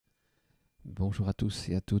Bonjour à tous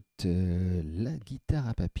et à toutes, la guitare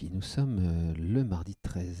à Papi. Nous sommes le mardi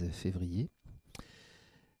 13 février.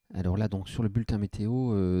 Alors là, donc sur le bulletin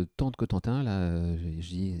météo, tente que tentin, là, je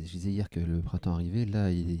disais hier que le printemps arrivait,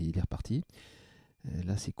 là il est reparti.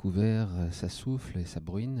 Là c'est couvert, ça souffle et ça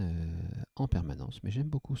bruine en permanence. Mais j'aime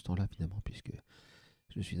beaucoup ce temps-là finalement, puisque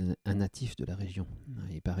je suis un natif de la région.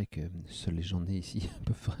 Il paraît que seuls les gens nés ici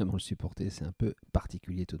peuvent vraiment le supporter, c'est un peu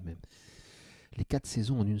particulier tout de même. Les 4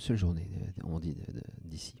 saisons en une seule journée, on dit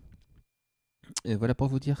d'ici. Et voilà pour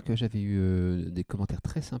vous dire que j'avais eu des commentaires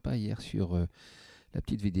très sympas hier sur la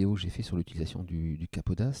petite vidéo que j'ai fait sur l'utilisation du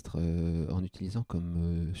capodastre en utilisant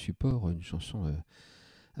comme support une chanson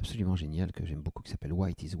absolument géniale que j'aime beaucoup qui s'appelle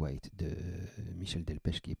White is White de Michel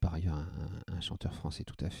Delpech, qui est par ailleurs un chanteur français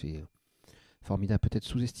tout à fait formidable, peut-être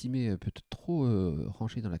sous-estimé, peut-être trop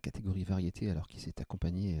rangé dans la catégorie variété, alors qu'il s'est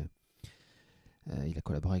accompagné. Il a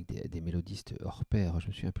collaboré avec des mélodistes hors pair. Je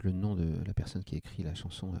me souviens un peu le nom de la personne qui a écrit la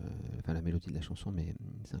chanson, enfin la mélodie de la chanson, mais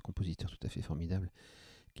c'est un compositeur tout à fait formidable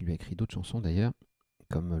qui lui a écrit d'autres chansons d'ailleurs,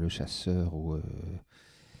 comme Le Chasseur ou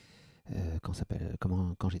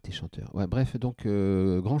quand j'étais chanteur. Ouais, bref, donc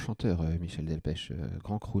grand chanteur, Michel Delpech,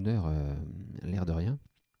 grand crooner, l'air de rien.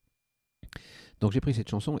 Donc j'ai pris cette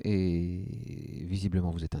chanson et visiblement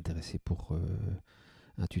vous êtes intéressé pour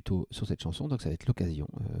un tuto sur cette chanson, donc ça va être l'occasion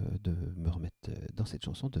de me remettre dans cette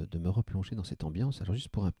chanson, de me replonger dans cette ambiance. Alors juste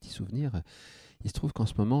pour un petit souvenir, il se trouve qu'en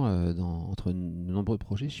ce moment, entre de nombreux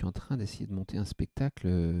projets, je suis en train d'essayer de monter un spectacle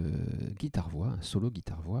guitare-voix, un solo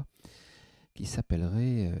guitare-voix, qui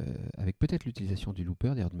s'appellerait, avec peut-être l'utilisation du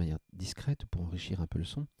looper, d'ailleurs de manière discrète pour enrichir un peu le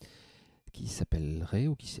son, qui s'appellerait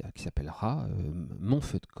ou qui s'appellera Mon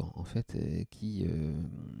feu de camp, en fait, qui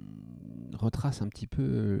retrace un petit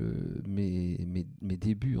peu mes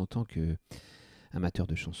débuts en tant qu'amateur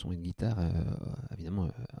de chansons et de guitare, évidemment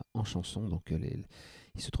en chanson. Donc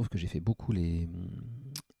il se trouve que j'ai fait beaucoup les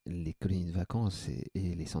colonies de vacances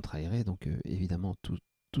et les centres aérés, donc évidemment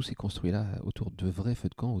tout s'est construit là autour de vrais feux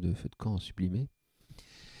de camp ou de feux de camp sublimés.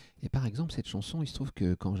 Et par exemple, cette chanson, il se trouve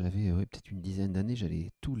que quand j'avais peut-être une dizaine d'années,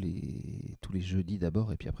 j'allais tous les jeudis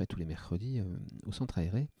d'abord et puis après tous les mercredis au centre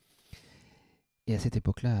aéré. Et à cette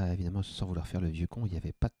époque-là, évidemment, sans vouloir faire le vieux con, il n'y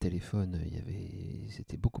avait pas de téléphone,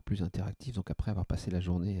 c'était beaucoup plus interactif. Donc après avoir passé la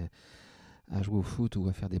journée à jouer au foot ou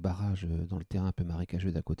à faire des barrages dans le terrain un peu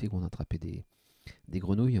marécageux d'à côté où on attrapait des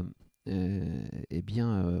grenouilles, eh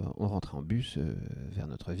bien, on rentrait en bus vers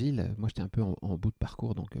notre ville. Moi, j'étais un peu en bout de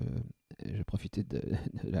parcours, donc je profitais de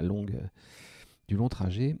du long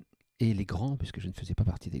trajet. Et les grands, puisque je ne faisais pas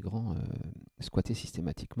partie des grands, squattaient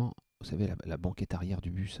systématiquement, vous savez, la banquette arrière du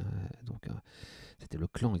bus. Hein, donc, c'était le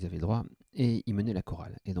clan, ils avaient le droit. Et ils menaient la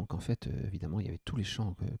chorale. Et donc, en fait, évidemment, il y avait tous les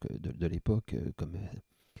chants de l'époque, comme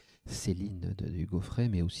Céline de Hugo Frey,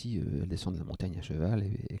 mais aussi Elle descend de la montagne à cheval,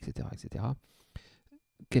 etc., etc.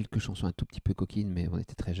 Quelques chansons un tout petit peu coquines, mais on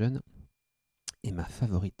était très jeunes. Et ma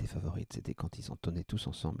favorite des favorites, c'était quand ils entonnaient tous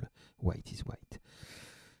ensemble White is White.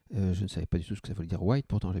 Je ne savais pas du tout ce que ça voulait dire White,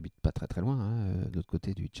 pourtant j'habite pas très très loin, hein, de l'autre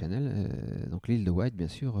côté du Channel. Donc l'île de White, bien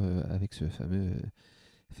sûr, avec ce fameux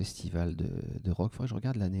festival de rock. Faudrait que je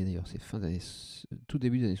regarde l'année d'ailleurs, c'est tout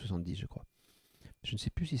début des années 70, je crois. Je ne sais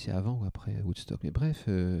plus si c'est avant ou après Woodstock, mais bref,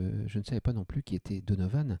 je ne savais pas non plus qui était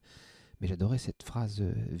Donovan, mais j'adorais cette phrase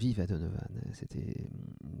Vive à Donovan. C'était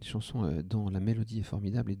une chanson dont la mélodie est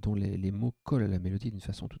formidable et dont les mots collent à la mélodie d'une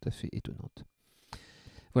façon tout à fait étonnante.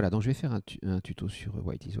 Voilà, donc je vais faire un tuto sur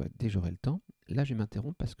White is White dès que j'aurai le temps. Là, je vais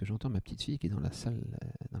m'interrompre parce que j'entends ma petite fille qui est dans la salle,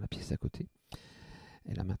 dans la pièce à côté.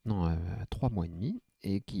 Elle a maintenant 3 mois et demi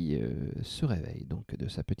et qui se réveille donc de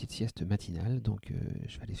sa petite sieste matinale. Donc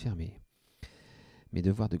je vais aller faire mes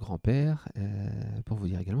devoirs de grand-père pour vous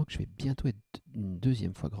dire également que je vais bientôt être une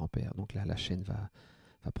deuxième fois grand-père. Donc là, la chaîne va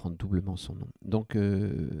prendre doublement son nom. Donc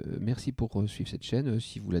merci pour suivre cette chaîne.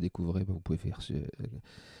 Si vous la découvrez, bah, vous pouvez faire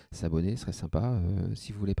s'abonner, ce serait sympa.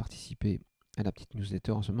 Si vous voulez participer à la petite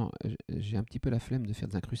newsletter, en ce moment, j'ai un petit peu la flemme de faire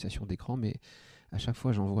des incrustations d'écran, mais à chaque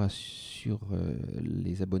fois, j'envoie sur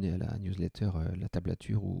les abonnés à la newsletter la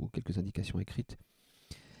tablature ou quelques indications écrites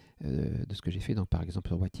de ce que j'ai fait. Donc, par exemple,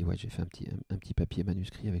 sur Whitey White, j'ai fait un petit papier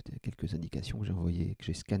manuscrit avec quelques indications que j'ai envoyé, que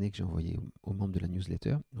j'ai scanné, que j'ai envoyé aux membres de la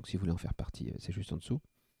newsletter. Donc, si vous voulez en faire partie, c'est juste en dessous.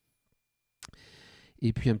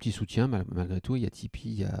 Et puis un petit soutien, malgré tout, il y a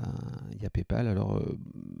Tipeee, il y a PayPal. Alors,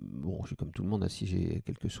 bon, je suis comme tout le monde, hein, si j'ai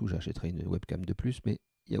quelques sous, j'achèterai une webcam de plus, mais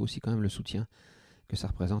il y a aussi quand même le soutien que ça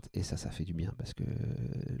représente, et ça fait du bien, parce que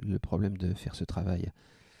le problème de faire ce travail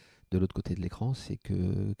de l'autre côté de l'écran, c'est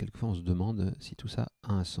que quelquefois on se demande si tout ça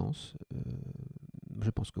a un sens. Je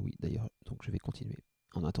pense que oui, d'ailleurs, donc je vais continuer.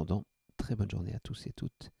 En attendant, très bonne journée à tous et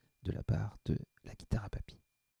toutes de la part de la guitare à Papy.